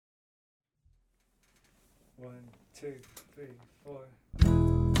One, two, three, four.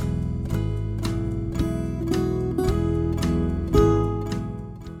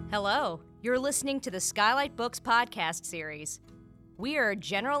 Hello, you're listening to the Skylight Books podcast series. We are a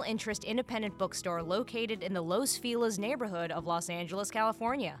general interest independent bookstore located in the Los Feliz neighborhood of Los Angeles,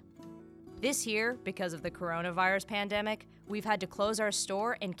 California. This year, because of the coronavirus pandemic, we've had to close our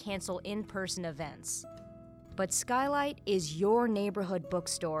store and cancel in-person events. But Skylight is your neighborhood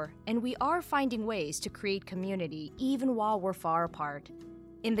bookstore, and we are finding ways to create community even while we're far apart.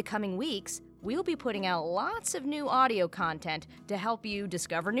 In the coming weeks, we'll be putting out lots of new audio content to help you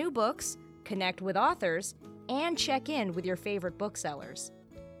discover new books, connect with authors, and check in with your favorite booksellers.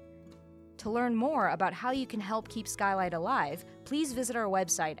 To learn more about how you can help keep Skylight alive, please visit our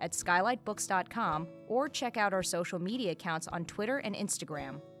website at skylightbooks.com or check out our social media accounts on Twitter and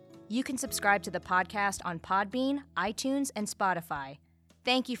Instagram. You can subscribe to the podcast on Podbean, iTunes, and Spotify.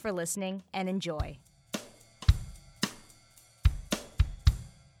 Thank you for listening and enjoy.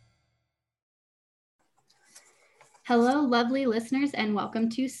 Hello, lovely listeners, and welcome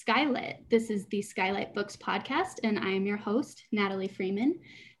to Skylit. This is the Skylight Books podcast, and I am your host, Natalie Freeman.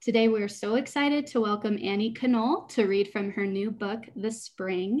 Today, we're so excited to welcome Annie Knoll to read from her new book, The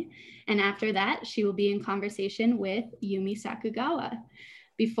Spring. And after that, she will be in conversation with Yumi Sakugawa.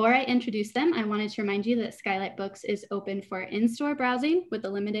 Before I introduce them, I wanted to remind you that Skylight Books is open for in-store browsing with a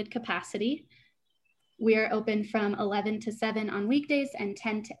limited capacity. We are open from 11 to 7 on weekdays and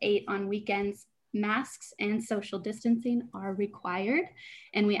 10 to 8 on weekends. Masks and social distancing are required,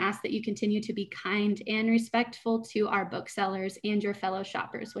 and we ask that you continue to be kind and respectful to our booksellers and your fellow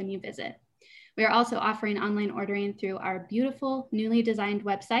shoppers when you visit. We are also offering online ordering through our beautiful, newly designed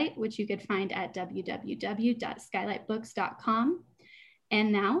website, which you could find at www.skylightbooks.com.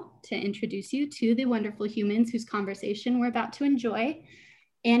 And now, to introduce you to the wonderful humans whose conversation we're about to enjoy.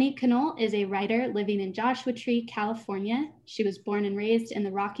 Annie Knoll is a writer living in Joshua Tree, California. She was born and raised in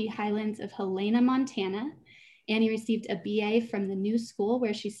the Rocky Highlands of Helena, Montana. Annie received a BA from the New School,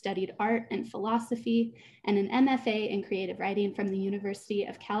 where she studied art and philosophy, and an MFA in creative writing from the University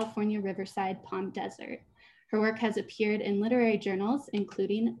of California, Riverside, Palm Desert. Her work has appeared in literary journals,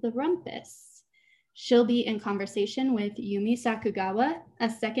 including The Rumpus. She'll be in conversation with Yumi Sakugawa, a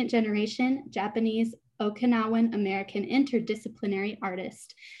second-generation Japanese Okinawan American interdisciplinary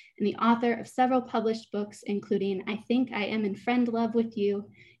artist and the author of several published books, including I Think I Am in Friend Love with You,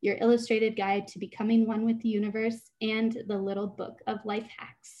 Your Illustrated Guide to Becoming One with the Universe, and The Little Book of Life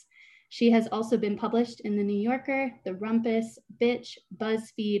Hacks. She has also been published in The New Yorker, The Rumpus, Bitch,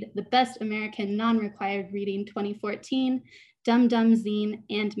 BuzzFeed, The Best American Non-Required Reading 2014, Dum Dum Zine,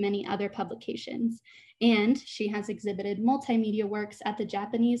 and many other publications. And she has exhibited multimedia works at the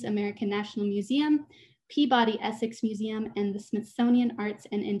Japanese American National Museum, Peabody Essex Museum, and the Smithsonian Arts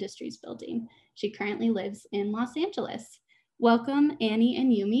and Industries Building. She currently lives in Los Angeles. Welcome, Annie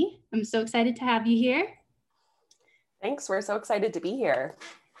and Yumi. I'm so excited to have you here. Thanks, we're so excited to be here.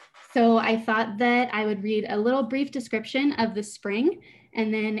 So I thought that I would read a little brief description of The Spring,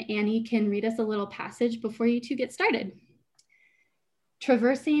 and then Annie can read us a little passage before you two get started.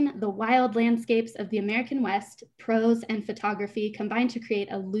 Traversing the wild landscapes of the American West, prose and photography combine to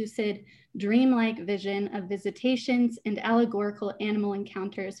create a lucid, dreamlike vision of visitations and allegorical animal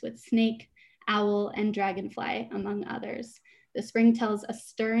encounters with snake, owl, and dragonfly, among others. The Spring tells a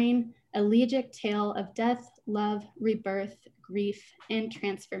stirring, elegiac tale of death, love, rebirth, grief, and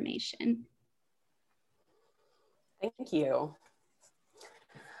transformation. Thank you.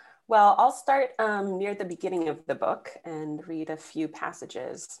 Well, I'll start near the beginning of the book and read a few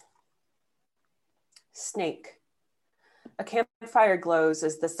passages. Snake. A campfire glows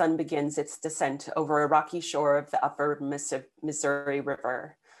as the sun begins its descent over a rocky shore of the upper Missouri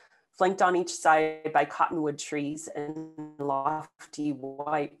River. Flanked on each side by cottonwood trees and lofty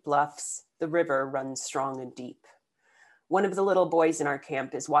white bluffs, the river runs strong and deep. One of the little boys in our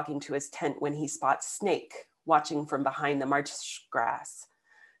camp is walking to his tent when he spots Snake watching from behind the marsh grass.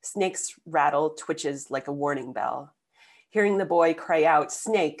 Snake's rattle twitches like a warning bell. Hearing the boy cry out,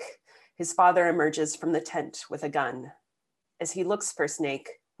 "Snake," his father emerges from the tent with a gun. As he looks for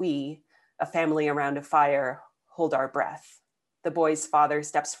Snake, we, a family around a fire, hold our breath. The boy's father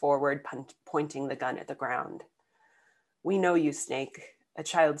steps forward, pointing the gun at the ground. "We know you, Snake. A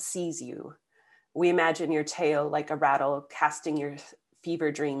child sees you. We imagine your tail like a rattle, casting your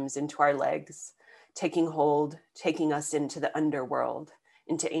fever dreams into our legs, taking hold, taking us into the underworld,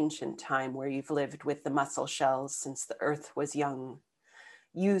 into ancient time where you've lived with the mussel shells since the earth was young.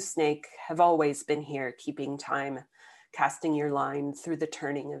 You, Snake, have always been here, keeping time, casting your line through the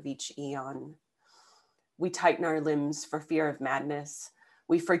turning of each eon. We tighten our limbs for fear of madness,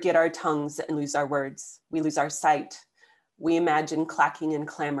 We forget our tongues and lose our words. We lose our sight. We imagine clacking and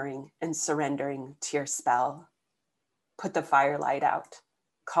clamoring and surrendering to your spell. Put the firelight out.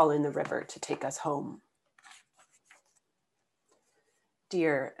 Call in the river to take us home.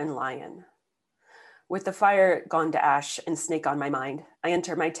 Deer and lion. With the fire gone to ash and snake on my mind, I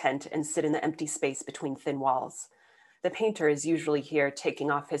enter my tent and sit in the empty space between thin walls. The painter is usually here taking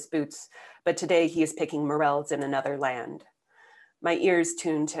off his boots, but today he is picking morels in another land. My ears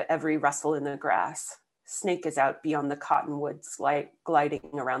tune to every rustle in the grass. Snake is out beyond the cottonwoods, gliding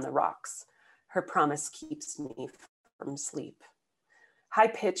around the rocks. Her promise keeps me from sleep.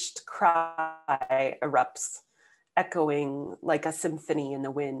 High-pitched cry erupts, echoing like a symphony in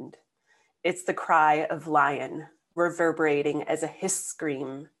the wind. It's the cry of lion, reverberating as a hiss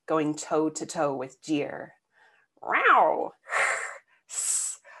scream, going toe to toe with deer. Row,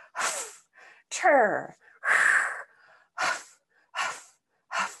 chur,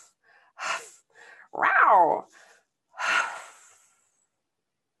 row.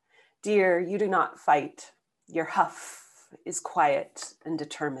 Dear, you do not fight. Your huff is quiet and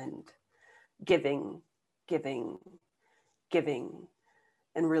determined, giving, giving, giving,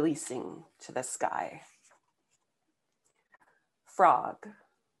 and releasing to the sky. Frog.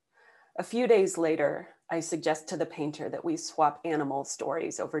 A few days later, I suggest to the painter that we swap animal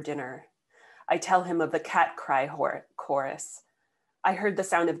stories over dinner. I tell him of the cat cry chorus. I heard the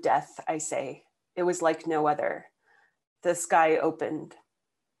sound of death, I say. It was like no other. The sky opened.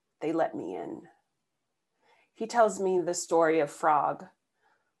 They let me in. He tells me the story of Frog.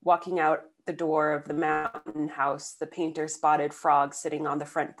 Walking out the door of the mountain house, the painter spotted Frog sitting on the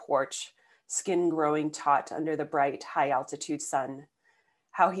front porch, skin growing taut under the bright, high-altitude sun.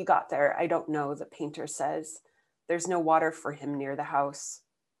 How he got there, I don't know, the painter says. There's no water for him near the house.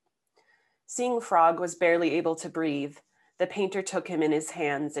 Seeing Frog was barely able to breathe, the painter took him in his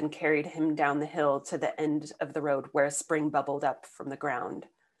hands and carried him down the hill to the end of the road where a spring bubbled up from the ground.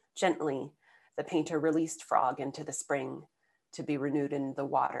 Gently, the painter released Frog into the spring to be renewed in the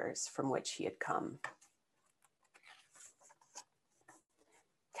waters from which he had come.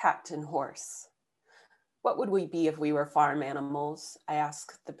 Cat and horse. What would we be if we were farm animals? I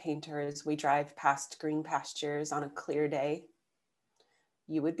ask the painter as we drive past green pastures on a clear day.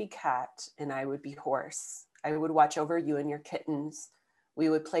 You would be cat and I would be horse. I would watch over you and your kittens. We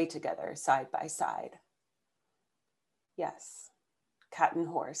would play together side by side. Yes, cat and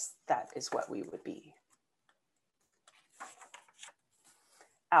horse, that is what we would be.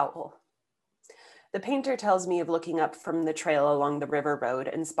 Owl. The painter tells me of looking up from the trail along the river road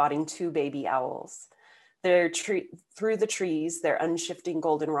and spotting two baby owls. Through the trees, their unshifting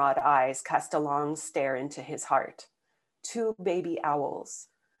goldenrod eyes cast a long stare into his heart. Two baby owls.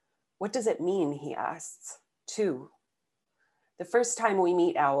 What does it mean, he asks. Two. The first time we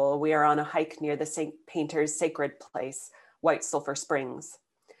meet Owl, we are on a hike near the painter's sacred place, White Sulphur Springs.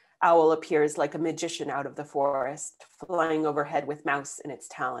 Owl appears like a magician out of the forest, flying overhead with mouse in its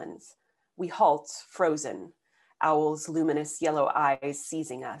talons. We halt, frozen, Owl's luminous yellow eyes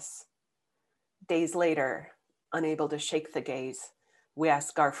seizing us. Days later, unable to shake the gaze, we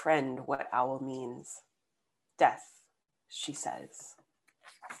ask our friend what Owl means. Death, she says.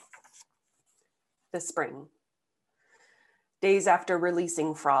 The spring. Days after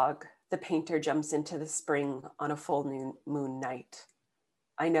releasing Frog, the painter jumps into the spring on a full moon night.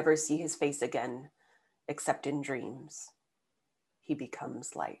 I never see his face again, except in dreams. He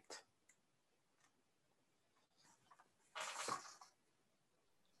becomes light.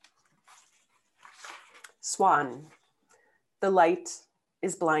 Swan. The light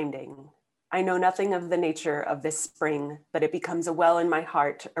is blinding. I know nothing of the nature of this spring, but it becomes a well in my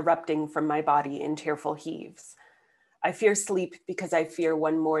heart, erupting from my body in tearful heaves. I fear sleep because I fear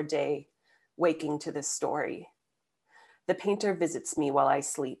one more day, waking to this story. The painter visits me while I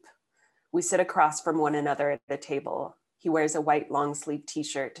sleep. We sit across from one another at a table. He wears a white long-sleeve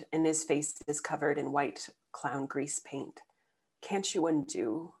t-shirt and his face is covered in white clown grease paint. Can't you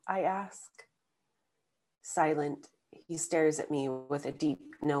undo? I ask. Silent, he stares at me with a deep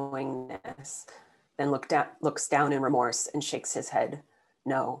knowingness, then looks down in remorse and shakes his head.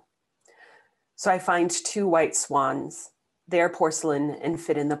 No. So I find two white swans. They are porcelain and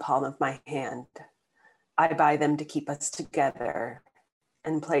fit in the palm of my hand. I buy them to keep us together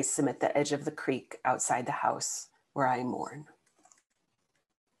and place them at the edge of the creek outside the house where I mourn.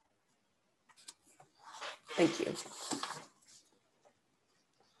 Thank you.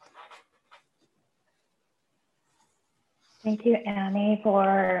 Thank you, Annie,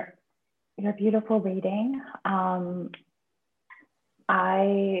 for your beautiful reading.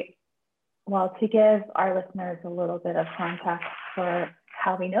 To give our listeners a little bit of context for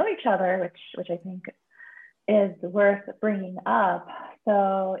how we know each other, which I think is worth bringing up.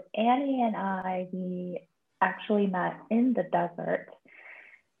 So Annie and I, we actually met in the desert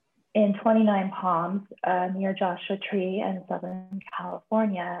in 29 Palms near Joshua Tree in Southern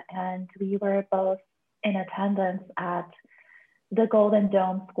California. And we were both in attendance at the Golden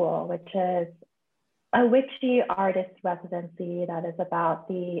Dome School, which is a witchy artist residency that is about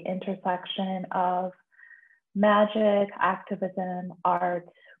the intersection of magic, activism, art,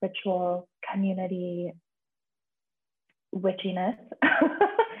 ritual, community, witchiness.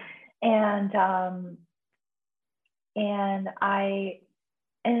 and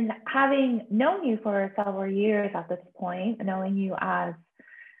having known you for several years at this point, knowing you as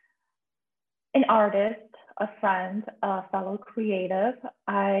an artist, a friend, a fellow creative,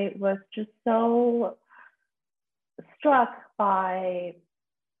 I was just so struck by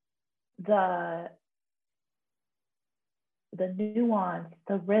the nuance,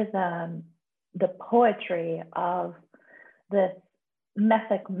 the rhythm, the poetry of this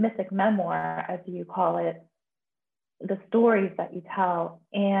mythic memoir, as you call it, the stories that you tell.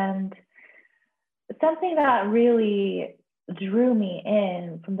 And something that really drew me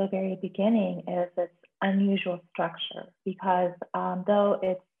in from the very beginning is this unusual structure, because though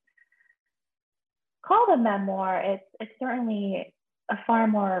it's called a memoir, it's certainly a far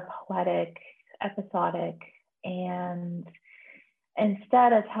more poetic, episodic, and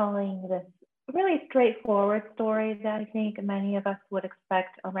instead of telling this really straightforward story that I think many of us would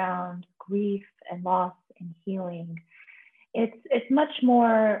expect around grief and loss and healing, it's much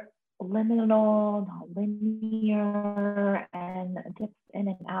more liminal, not linear, and dips in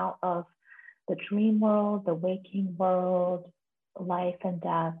and out of the dream world, the waking world, life and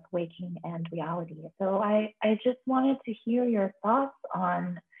death, waking and reality. So I just wanted to hear your thoughts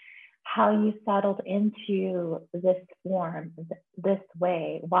on how you settled into this form, this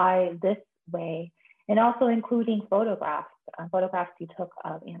way, why this way, and also including photographs you took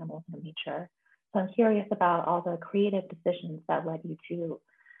of animals in nature. So I'm curious about all the creative decisions that led you to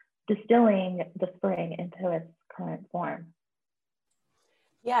distilling the spring into its current form.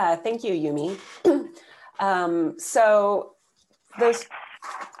 Yeah, thank you, Yumi.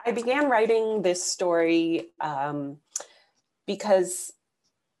 I began writing this story because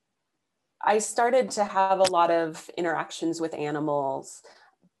I started to have a lot of interactions with animals,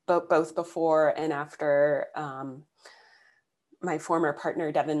 both before and after my former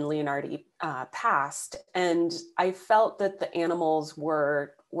partner, Devin Leonardi, passed. And I felt that the animals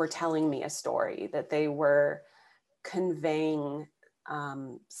were telling me a story, that they were conveying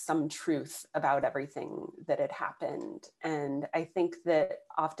some truth about everything that had happened. And I think that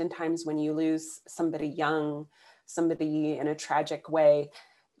oftentimes when you lose somebody young, somebody in a tragic way,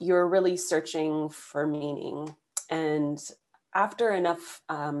 you're really searching for meaning. And after enough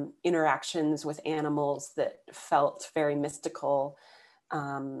interactions with animals that felt very mystical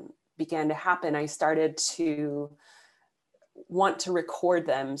began to happen, I started to want to record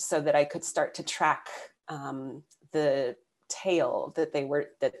them so that I could start to track the tale that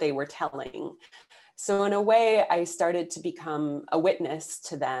they were telling. So in a way, I started to become a witness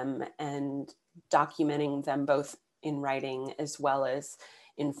to them and documenting them both in writing as well as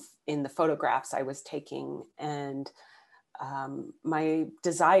in the photographs I was taking. And my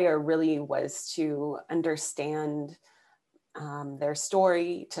desire really was to understand their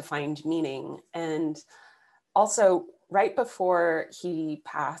story, to find meaning. And also, right before he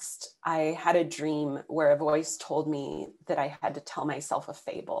passed, I had a dream where a voice told me that I had to tell myself a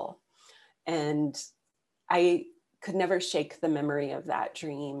fable. And I could never shake the memory of that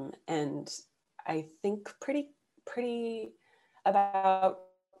dream. And I think pretty about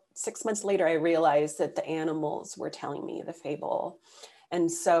 6 months later, I realized that the animals were telling me the fable.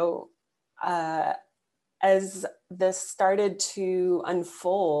 And so as this started to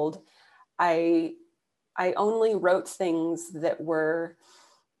unfold, I only wrote things that were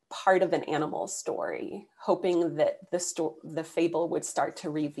part of an animal story, hoping that the fable would start to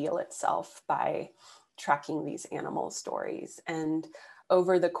reveal itself by tracking these animal stories. And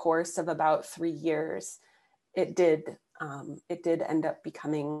over the course of about 3 years, it did end up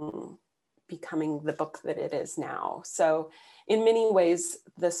becoming the book that it is now. So in many ways,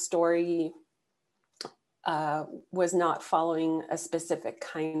 the story was not following a specific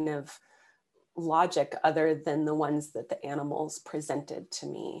kind of logic other than the ones that the animals presented to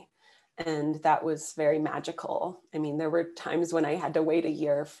me. And that was very magical. I mean, there were times when I had to wait a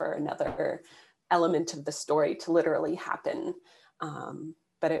year for another element of the story to literally happen.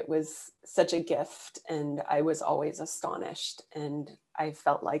 But it was such a gift, and I was always astonished. And I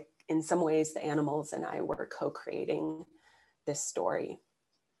felt like in some ways the animals and I were co-creating this story.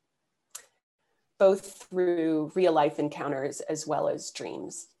 both through real life encounters as well as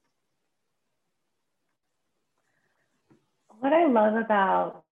dreams. What I love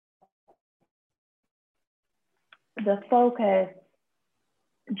about the focus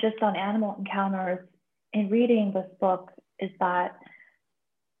just on animal encounters in reading this book is that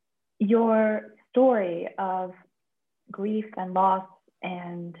your story of grief and loss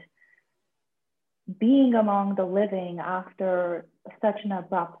and being among the living after such an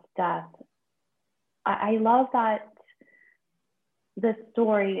abrupt death, I love that this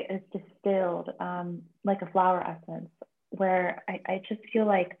story is distilled like a flower essence, where I just feel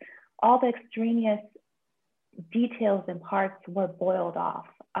like all the extraneous details and parts were boiled off.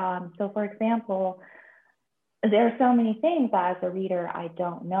 So for example, there are so many things that as a reader I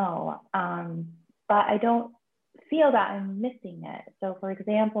don't know, but I don't feel that I'm missing it. So for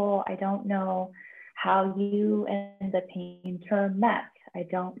example, I don't know how you and the painter met. I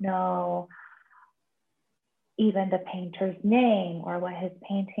don't know even the painter's name or what his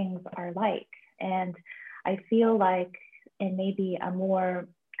paintings are like. And I feel like in maybe a more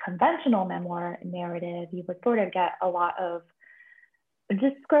conventional memoir narrative, you would sort of get a lot of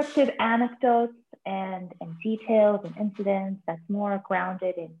descriptive anecdotes and details and incidents that's more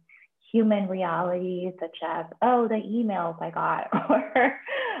grounded in human realities, such as, oh, the emails I got, or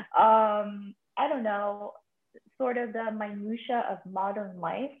I don't know, sort of the minutia of modern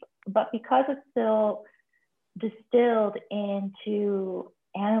life. But because it's still distilled into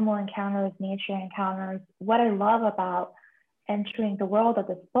animal encounters, nature encounters, what I love about entering the world of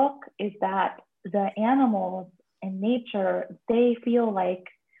this book is that the animals in nature, they feel like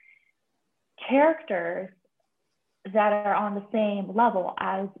characters that are on the same level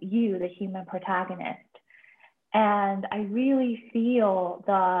as you, the human protagonist. And I really feel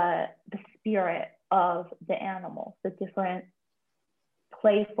the spirit of the animals, the different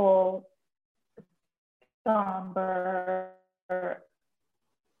playful, somber,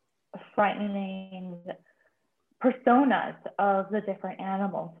 frightening personas of the different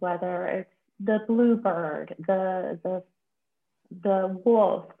animals, whether it's the bluebird, the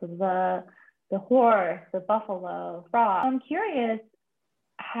wolf, the horse, the buffalo, frog. I'm curious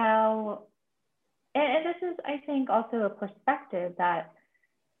how, and this is, I think, also a perspective that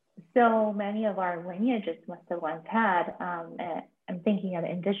so many of our lineages must have once had. I'm thinking of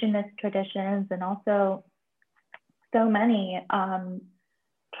indigenous traditions and also so many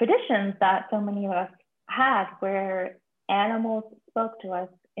traditions that so many of us had where animals spoke to us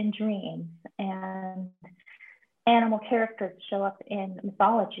in dreams and animal characters show up in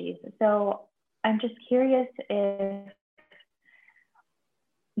mythologies. So I'm just curious if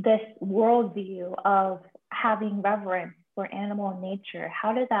this worldview of having reverence for animal nature,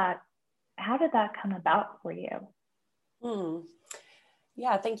 how did that come about for you?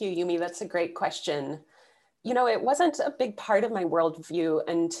 Yeah, thank you, Yumi. That's a great question. You know, it wasn't a big part of my worldview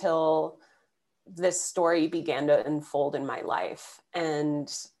until this story began to unfold in my life.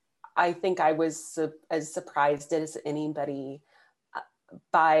 And I think I was as surprised as anybody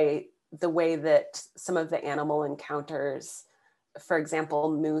by the way that some of the animal encounters, for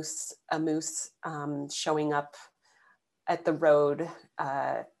example, a moose showing up at the road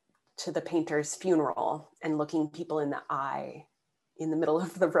to the painter's funeral and looking people in the eye in the middle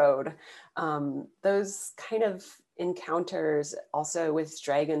of the road. Those kind of encounters also with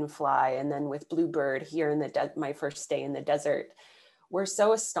dragonfly and then with bluebird here in my first day in the desert were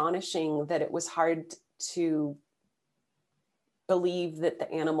so astonishing that it was hard to believe that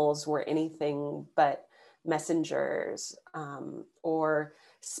the animals were anything but messengers or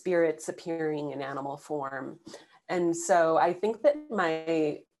spirits appearing in animal form. And so I think that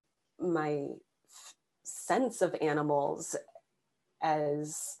my sense of animals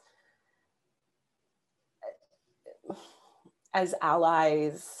as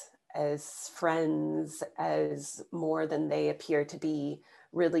allies, as friends, as more than they appear to be,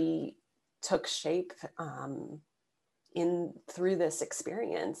 really took shape through this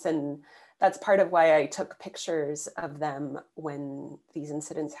experience. And that's part of why I took pictures of them when these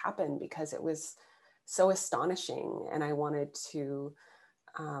incidents happened, because it was so astonishing and I wanted to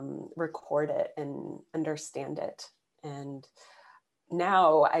record it and understand it. And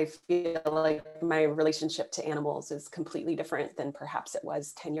now I feel like my relationship to animals is completely different than perhaps it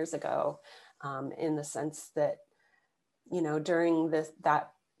was 10 years ago, in the sense that, you know, during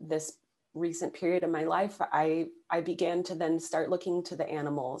this recent period of my life, I began to then start looking to the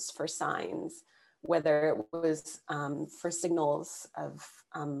animals for signs, whether it was for signals of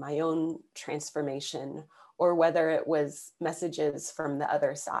my own transformation or whether it was messages from the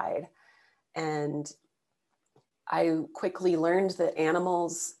other side. And I quickly learned that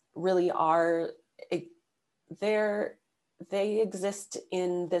animals really are they exist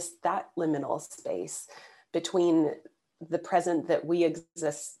in that liminal space between the present that we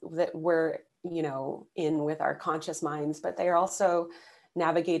exist, that we're, in with our conscious minds, but they are also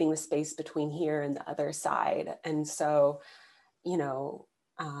navigating the space between here and the other side. And so,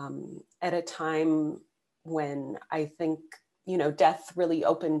 at a time when I think, death really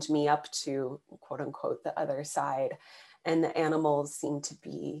opened me up to, quote unquote, the other side, and the animals seem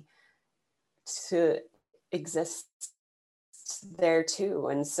to exist there too.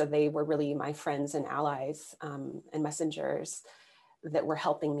 And so they were really my friends and allies, and messengers that were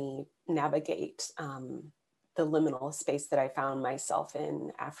helping me navigate the liminal space that I found myself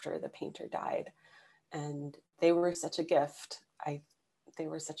in after the painter died. And they were such a gift. They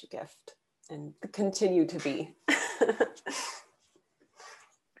were such a gift and continue to be.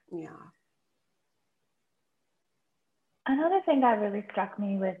 Yeah. Another thing that really struck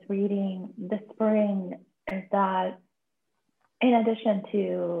me with reading The Spring is that in addition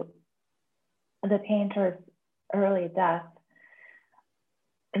to the painter's early death,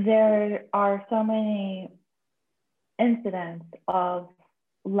 there are so many incidents of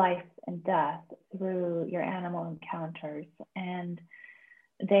life and death through your animal encounters. And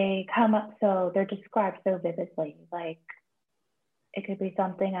they come up they're described so vividly. Like, it could be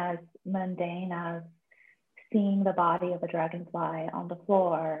something as mundane as seeing the body of a dragonfly on the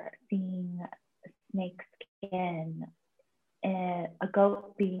floor, seeing a snake skin, a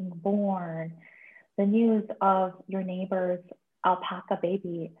goat being born, the news of your neighbor's alpaca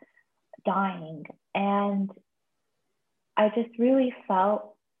baby dying. And I just really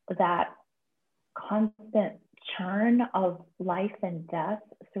felt that constant churn of life and death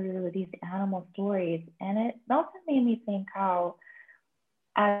through these animal stories. And it also made me think how,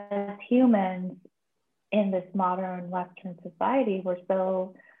 as humans in this modern Western society, we're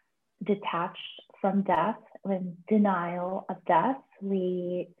so detached from death, in denial of death.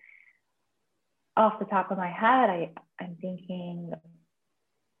 Off the top of my head, I'm thinking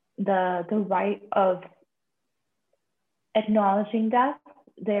the rite of acknowledging death.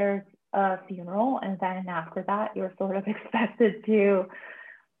 There's a funeral, and then after that, you're sort of expected to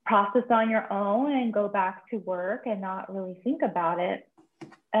process on your own and go back to work and not really think about it.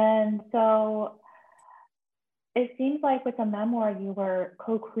 And so it seems like with a memoir, you were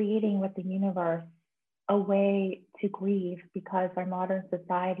co-creating with the universe a way to grieve, because our modern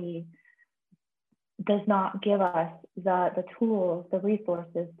society does not give us the tools, the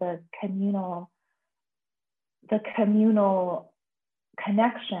resources, the communal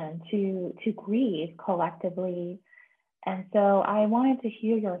connection to grieve collectively. And so I wanted to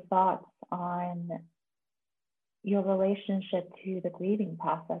hear your thoughts on your relationship to the grieving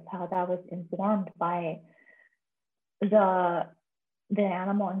process, how that was informed by the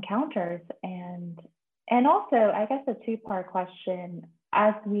animal encounters, and also, I guess, a two-part question.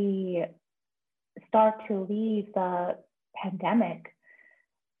 As we start to leave the pandemic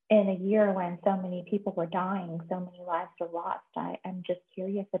in a year when so many people were dying, so many lives were lost, I'm just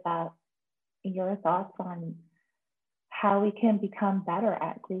curious about your thoughts on how we can become better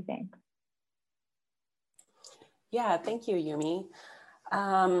at grieving. Yeah, thank you, Yumi.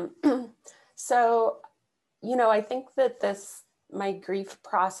 So, I think that my grief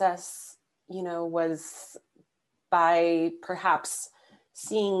process, was by perhaps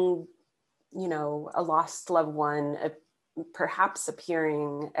seeing, a lost loved one, perhaps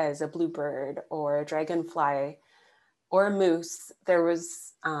appearing as a bluebird or a dragonfly or a moose. There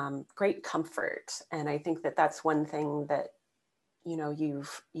was great comfort. And I think that that's one thing that, you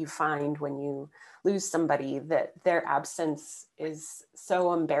find when you lose somebody, that their absence is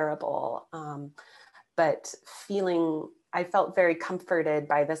so unbearable. But I felt very comforted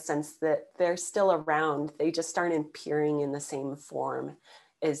by the sense that they're still around. They just aren't appearing in the same form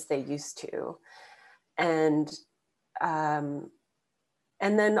as they used to. And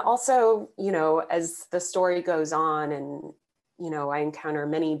then also, as the story goes on and, I encounter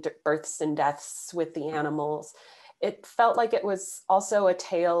many births and deaths with the animals, it felt like it was also a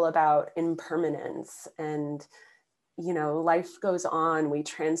tale about impermanence. And, life goes on, we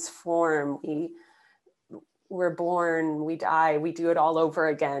transform, we're born, we die, we do it all over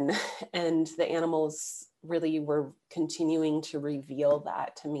again. And the animals really were continuing to reveal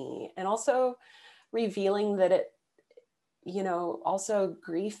that to me. And also revealing that also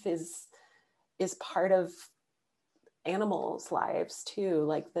grief is part of animals' lives too,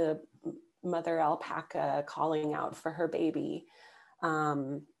 like the mother alpaca calling out for her baby.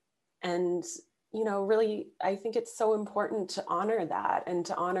 And, really, I think it's so important to honor that, and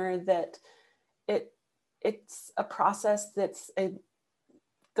to honor that it's a process that's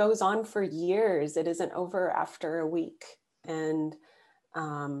goes on for years. It isn't over after a week. And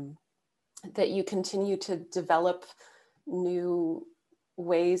that you continue to develop new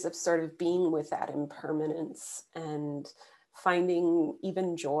ways of sort of being with that impermanence and finding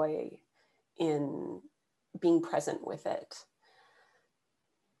even joy in being present with it.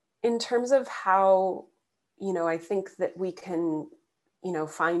 In terms of how, I think that we can,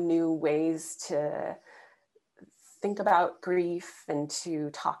 find new ways to think about grief and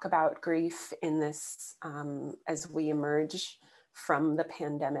to talk about grief in this as we emerge from the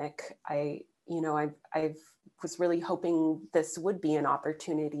pandemic. I was really hoping this would be an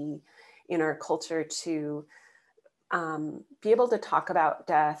opportunity in our culture to be able to talk about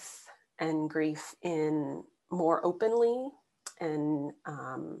death and grief in more openly and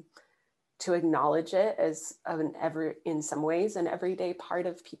to acknowledge it as in some ways an everyday part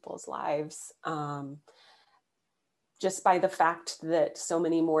of people's lives. Just by the fact that so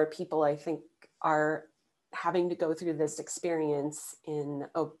many more people, I think, are having to go through this experience in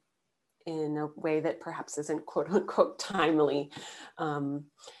a way that perhaps isn't quote unquote timely. I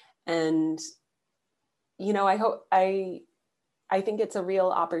think it's a real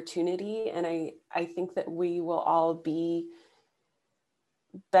opportunity, and I think that we will all be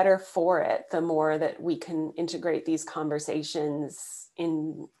better for it the more that we can integrate these conversations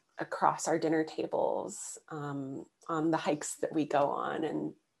in across our dinner tables, on the hikes that we go on.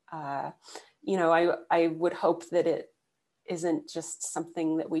 And, I would hope that it isn't just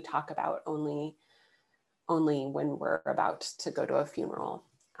something that we talk about only when we're about to go to a funeral.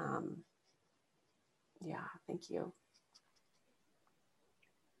 Yeah, thank you.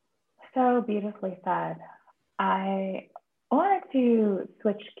 So beautifully said. I wanted to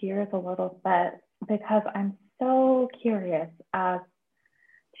switch gears a little bit because I'm so curious as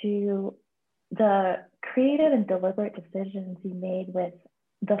to the creative and deliberate decisions you made with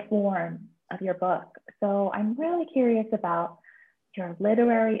the form of your book. So I'm really curious about your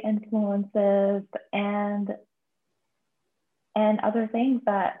literary influences and other things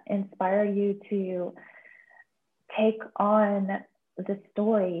that inspire you to take on the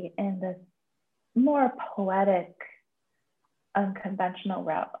story in this more poetic, unconventional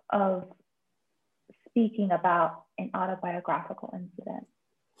route of speaking about an autobiographical incident.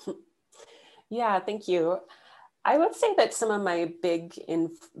 Yeah, thank you. I would say that some of my big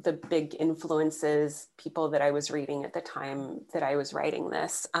influences, people that I was reading at the time that I was writing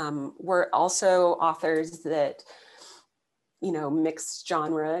this, were also authors that, mix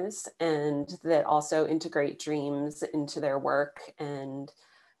genres and that also integrate dreams into their work. And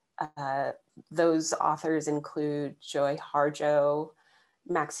those authors include Joy Harjo,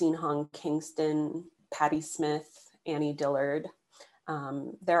 Maxine Hong Kingston, Patti Smith, Annie Dillard.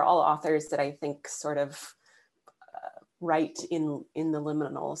 They're all authors that I think sort of write in the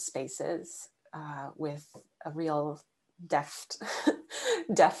liminal spaces with a real deft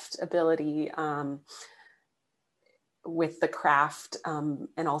ability with the craft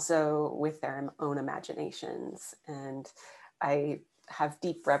and also with their own imaginations. And I have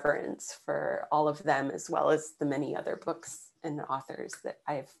deep reverence for all of them, as well as the many other books and authors that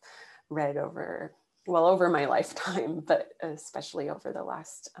I've read over my lifetime, but especially over the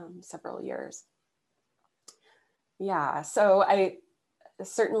last several years. Yeah, so I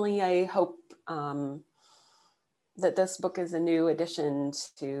hope that this book is a new addition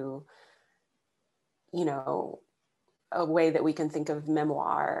to, a way that we can think of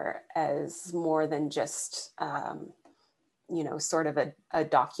memoir as more than just, sort of a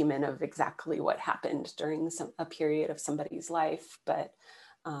document of exactly what happened during a period of somebody's life, but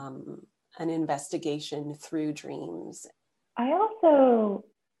an investigation through dreams. I also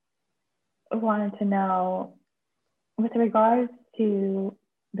wanted to know, with regards to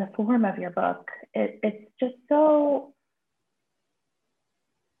the form of your book, it's just so,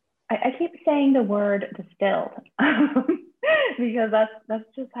 I keep saying the word distilled because that's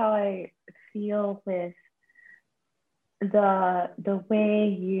just how I feel with the way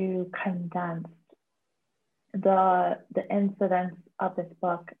you condensed the incidents of this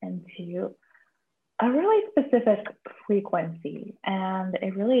book into a really specific frequency. And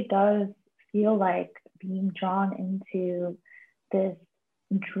it really does feel like being drawn into this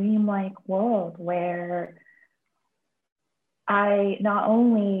dreamlike world where I not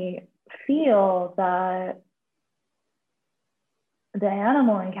only feel the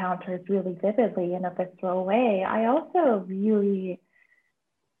animal encounters really vividly in a visceral way, I also really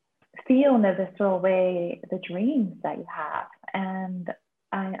feel in a visceral way the dreams that you have. And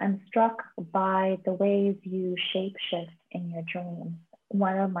I'm struck by the ways you shapeshift in your dreams.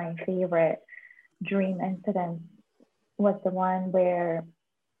 One of my favorite dream incidents was the one where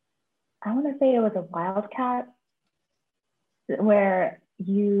I want to say it was a wildcat, where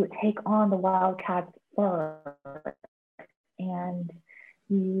you take on the wildcat's fur and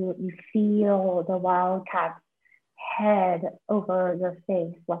you feel the wildcat's head over your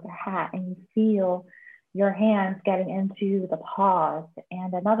face like a hat, and you feel your hands getting into the paws,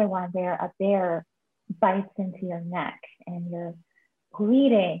 and another one where a bear bites into your neck and you're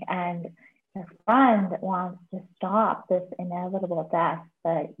bleeding, and your friend wants to stop this inevitable death,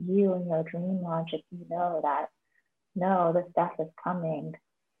 but you in your dream logic, you know that no, this death is coming.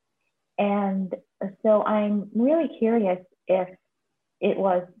 And so I'm really curious if it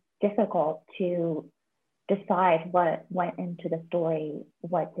was difficult to decide what went into the story,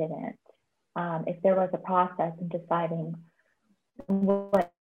 what didn't. If there was a process in deciding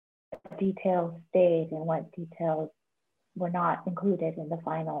what details stayed and what details were not included in the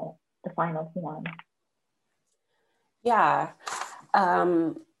final form. Yeah.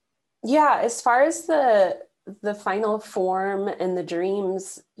 As far as the final form and the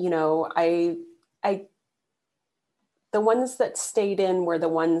dreams, I the ones that stayed in were the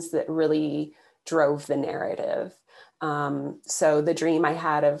ones that really drove the narrative. So the dream I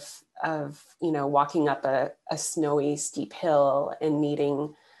had of walking up a snowy, steep hill and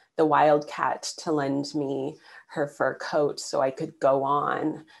needing the wildcat to lend me her fur coat so I could go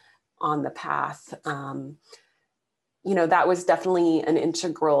on the path. That was definitely an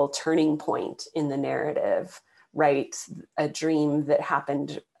integral turning point in the narrative, right? A dream that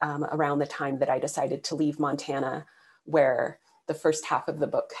happened around the time that I decided to leave Montana, where the first half of the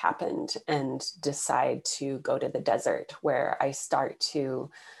book happened, and decide to go to the desert, where I start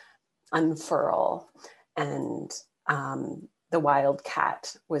to unfurl. And the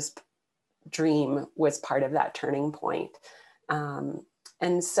wildcat dream was part of that turning point. And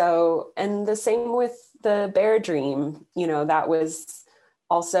the same with the bear dream, that was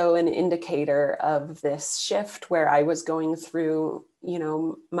also an indicator of this shift where I was going through,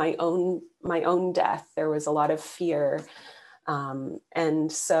 my own death. There was a lot of fear.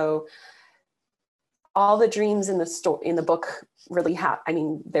 And so all the dreams in the book really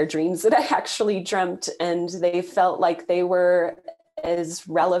they're dreams that I actually dreamt, and they felt like they were as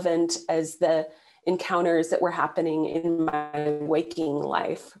relevant as the encounters that were happening in my waking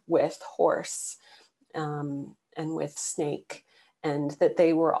life with horse and with snake, and that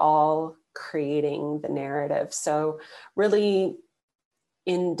they were all creating the narrative. So really,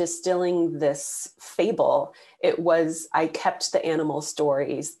 in distilling this fable, I kept the animal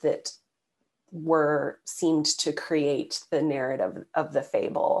stories that seemed to create the narrative of the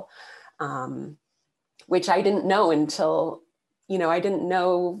fable, which I didn't know until, I didn't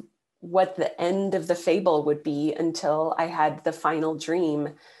know what the end of the fable would be until I had the final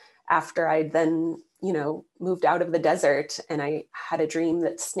dream, after I then, moved out of the desert, and I had a dream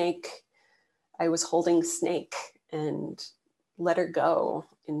that I was holding Snake and let her go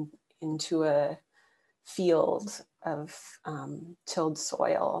into a field of tilled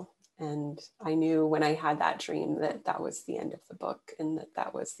soil. And I knew when I had that dream that was the end of the book, and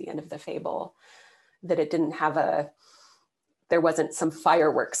that was the end of the fable, that it didn't have there wasn't some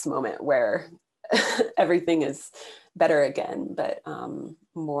fireworks moment where everything is better again, but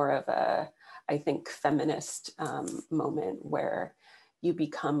more of I think, feminist moment where you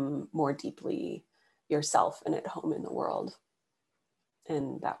become more deeply yourself and at home in the world.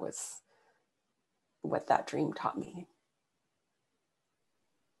 And that was what that dream taught me.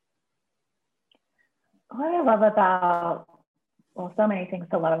 What I love about, so many things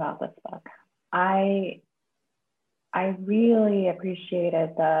to love about this book. I really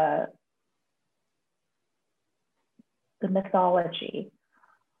appreciated the mythology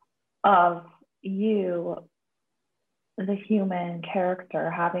of you, the human character,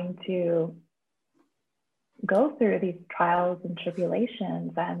 having to go through these trials and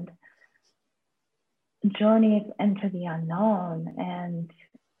tribulations and journeys into the unknown, and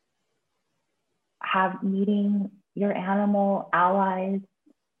meeting your animal allies,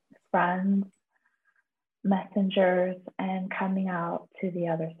 friends, messengers, and coming out to the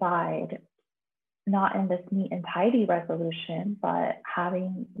other side, not in this neat and tidy resolution, but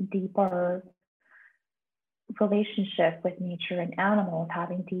having deeper relationship with nature and animals,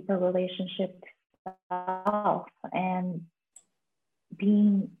 having deeper relationship to self, and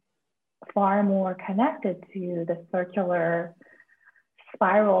being far more connected to the circular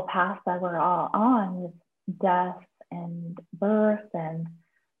spiral path that we're all on, with death and birth and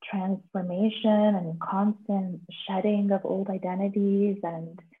transformation and constant shedding of old identities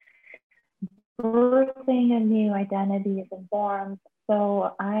and birthing of new identities and forms.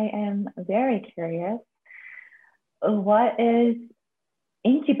 So I am very curious, what is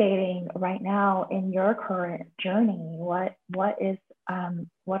incubating right now in your current journey? What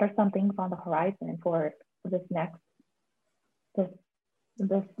are some things on the horizon for this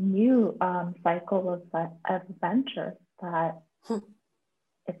this new cycle of adventure that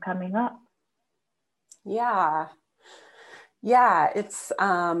is coming up? Yeah, it's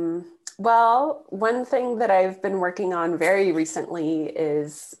well, one thing that I've been working on very recently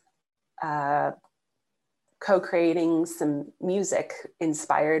is co-creating some music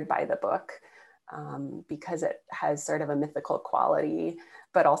inspired by the book, because it has sort of a mythical quality,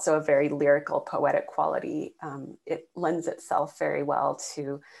 but also a very lyrical, poetic quality. It lends itself very well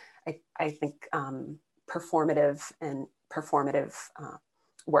to, I think, performative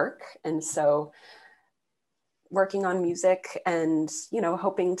work. And so working on music and,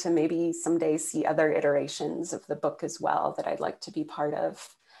 hoping to maybe someday see other iterations of the book as well that I'd like to be part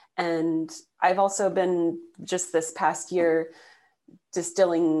of. And I've also been, just this past year,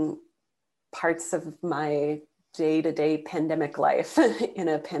 distilling parts of my day-to-day pandemic life in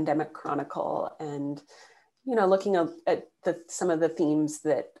a pandemic chronicle, and looking at some of the themes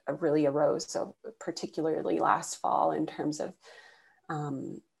that really arose, so particularly last fall, in terms of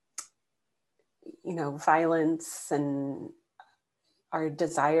violence and our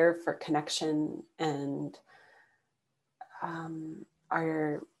desire for connection, and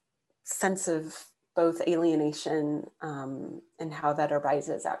our sense of both alienation and how that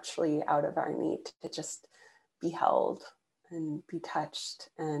arises actually out of our need to just be held and be touched.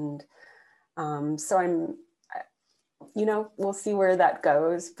 And so we'll see where that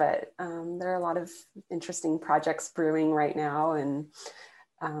goes, but there are a lot of interesting projects brewing right now, and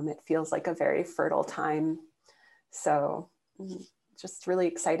it feels like a very fertile time. So just really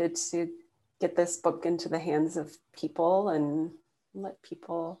excited to get this book into the hands of people and let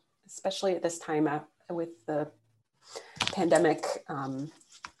people, especially at this time with the pandemic,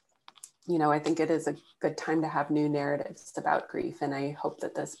 I think it is a good time to have new narratives about grief. And I hope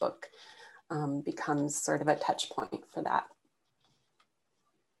that this book becomes sort of a touch point for that.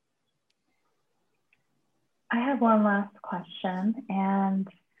 I have one last question, and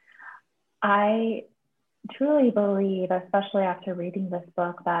I truly believe, especially after reading this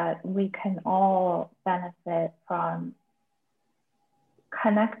book, that we can all benefit from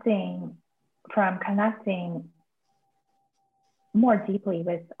connecting more deeply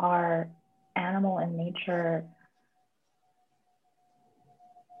with our animal and nature.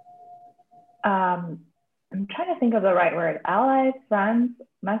 I'm trying to think of the right word. Allies, friends,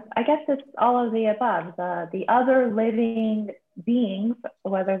 I guess it's all of the above. The other living beings,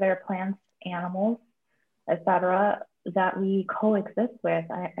 whether they're plants, animals, etc., that we coexist with.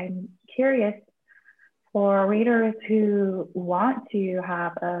 I'm curious, for readers who want to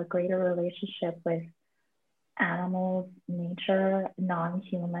have a greater relationship with animals, nature,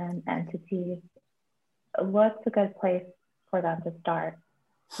 non-human entities, what's a good place for them to start?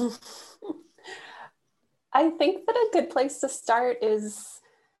 I think that a good place to start is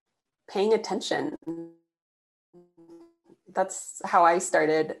paying attention. That's how I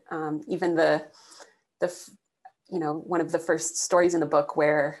started. Even one of the first stories in the book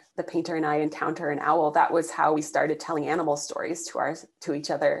where the painter and I encounter an owl, that was how we started telling animal stories to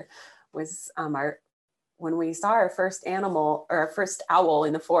each other, was when we saw our first animal, or our first owl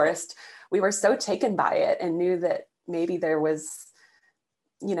in the forest. We were so taken by it and knew that maybe there was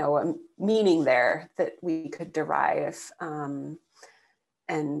a meaning there that we could derive.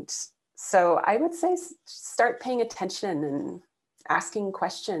 And so I would say start paying attention and asking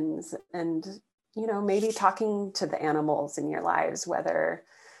questions, and maybe talking to the animals in your lives, whether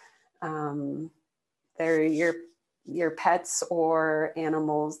they're your pets or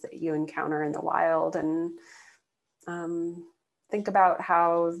animals that you encounter in the wild, and think about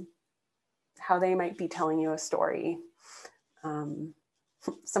how they might be telling you a story.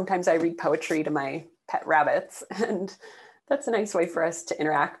 Sometimes I read poetry to my pet rabbits, and that's a nice way for us to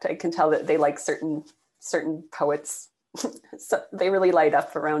interact. I can tell that they like certain poets. So they really light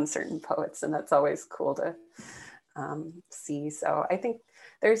up around certain poets, and that's always cool to see. So I think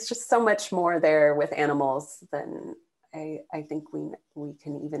there's just so much more there with animals than I think we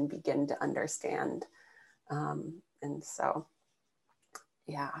can even begin to understand. And so,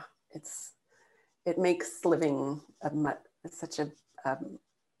 yeah, it makes living such a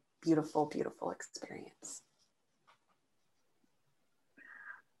beautiful, beautiful experience.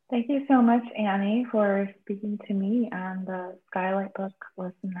 Thank you so much, Annie, for speaking to me and the Skylight Book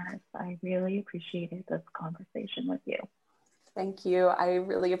listeners. I really appreciated this conversation with you. Thank you. I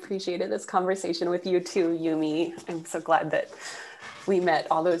really appreciated this conversation with you too, Yumi. I'm so glad that we met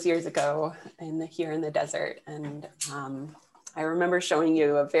all those years ago here in the desert. And I remember showing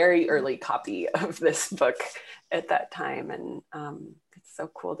you a very early copy of this book at that time. And it's so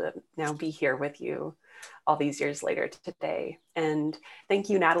cool to now be here with you all these years later today. And thank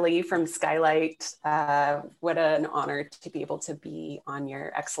you, Natalie from Skylight. What an honor to be able to be on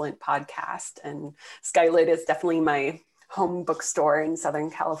your excellent podcast. And Skylight is definitely my home bookstore in Southern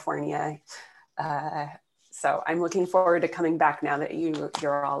California. So I'm looking forward to coming back now that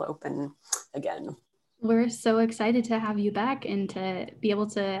you're all open again. We're so excited to have you back and to be able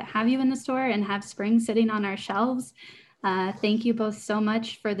to have you in the store and have Spring sitting on our shelves. Thank you both so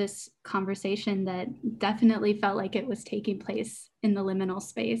much for this conversation that definitely felt like it was taking place in the liminal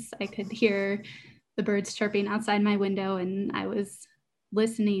space. I could hear the birds chirping outside my window, and I was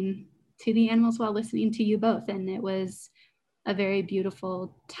listening to the animals while listening to you both. And it was a very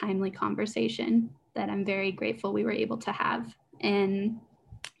beautiful, timely conversation that I'm very grateful we were able to have. And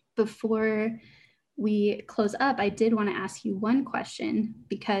before we close up, I did want to ask you one question,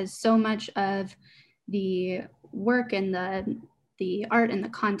 because so much of the work and the art and the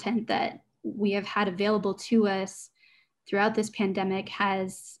content that we have had available to us throughout this pandemic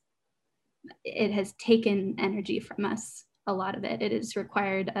has taken energy from us. A lot of it has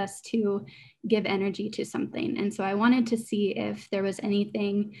required us to give energy to something. And so I wanted to see if there was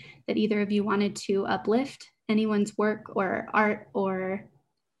anything that either of you wanted to uplift, anyone's work or art or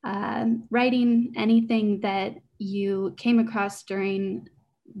writing, anything that you came across during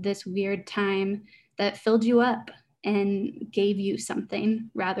this weird time that filled you up and gave you something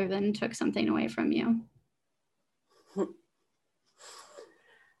rather than took something away from you.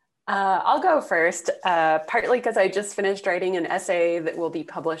 I'll go first, partly because I just finished writing an essay that will be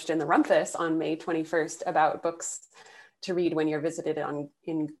published in the Rumpus on May 21st about books to read when you're visited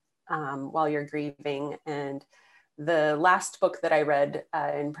while you're grieving. And the last book that I read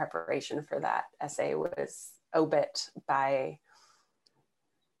in preparation for that essay was Obit by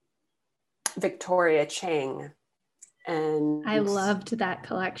Victoria Chang. And I loved that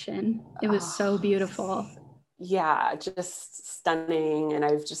collection. It was so beautiful. Yeah, just stunning. And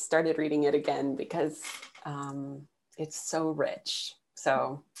I've just started reading it again because it's so rich.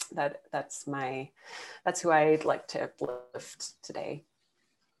 So that's who I'd like to uplift today.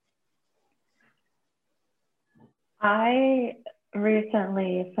 I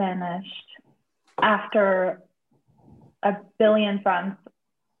recently finished, after a billion friends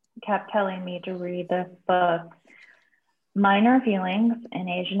kept telling me to read this book, Minor Feelings: An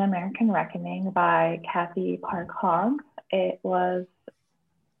Asian American Reckoning by Cathy Park Hong. It was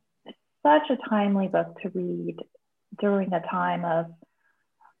such a timely book to read during a time of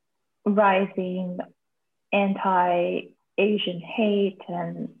rising anti-Asian hate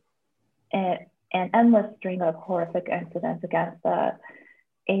and an endless string of horrific incidents against the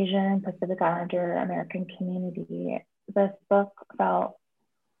Asian Pacific Islander American community. This book felt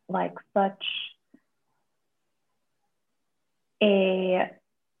like such a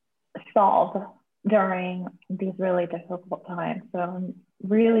solve during these really difficult times. So I'm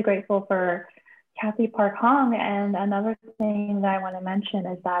really grateful for Cathy Park Hong. And another thing that I want to mention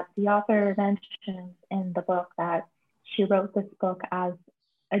is that the author mentions in the book that she wrote this book as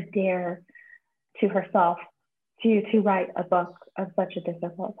a dare to herself to write a book of such a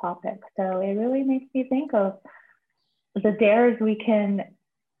difficult topic. So it really makes me think of the dares we can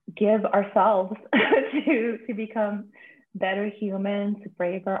give ourselves to become better humans,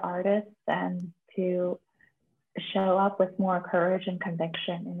 braver artists, and to show up with more courage and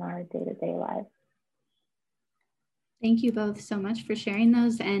conviction in our day-to-day lives. Thank you both so much for sharing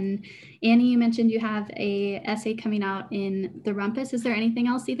those. And Annie, you mentioned you have a essay coming out in the Rumpus. Is there anything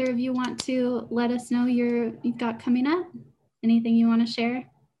else either of you want to let us know you've got coming up? Anything you want to share?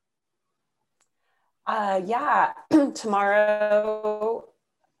 Yeah, tomorrow,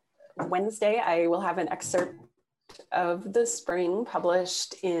 Wednesday, I will have an excerpt of the Spring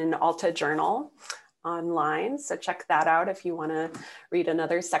published in Alta Journal online. So check that out if you want to read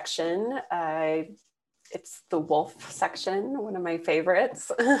another section. It's the wolf section, one of my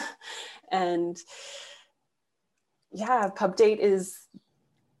favorites. And yeah, pub date is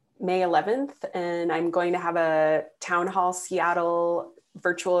May 11th, and I'm going to have a Town Hall Seattle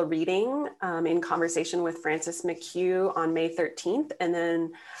virtual reading in conversation with Francis McHugh on May 13th. And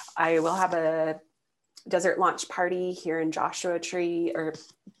then I will have a desert launch party here in Joshua Tree, or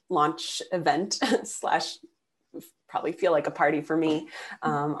launch event slash probably feel like a party for me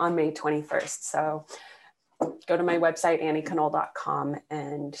on May 21st. So go to my website, annieknoll.com,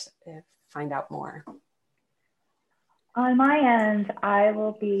 and find out more. On my end, I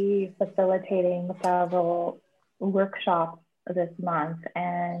will be facilitating several workshops this month.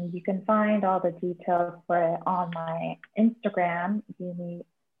 And you can find all the details for it on my Instagram,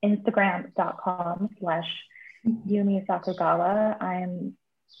 Instagram.com/Yumi Sakugawa. I'm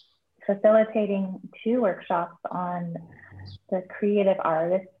facilitating 2 workshops on the Creative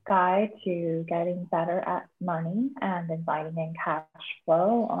Artist Guide to Getting Better at Money and Inviting in Cash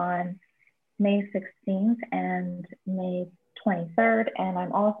Flow on May 16th and May 23rd. And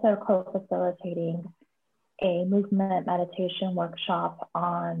I'm also co-facilitating a movement meditation workshop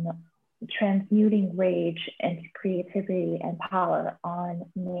on transmuting rage into creativity and power on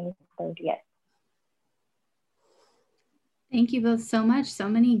May 30th. Thank you both so much. So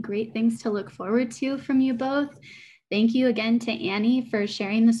many great things to look forward to from you both. Thank you again to Annie for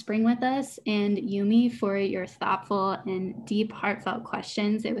sharing the spring with us, and Yumi for your thoughtful and deep, heartfelt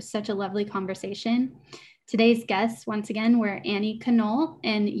questions. It was such a lovely conversation. Today's guests, once again, were Annie Knoll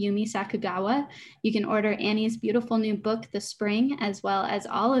and Yumi Sakugawa. You can order Annie's beautiful new book, The Spring, as well as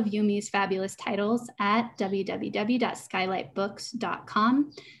all of Yumi's fabulous titles at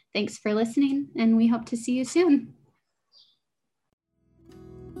www.skylightbooks.com. Thanks for listening, and we hope to see you soon.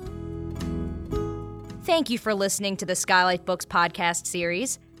 Thank you for listening to the Skylight Books podcast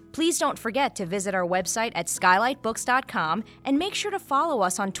series. Please don't forget to visit our website at skylightbooks.com and make sure to follow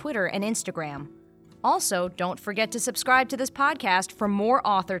us on Twitter and Instagram. Also, don't forget to subscribe to this podcast for more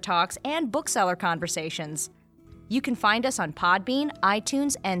author talks and bookseller conversations. You can find us on Podbean,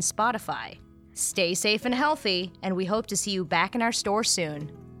 iTunes, and Spotify. Stay safe and healthy, and we hope to see you back in our store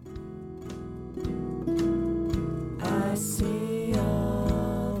soon.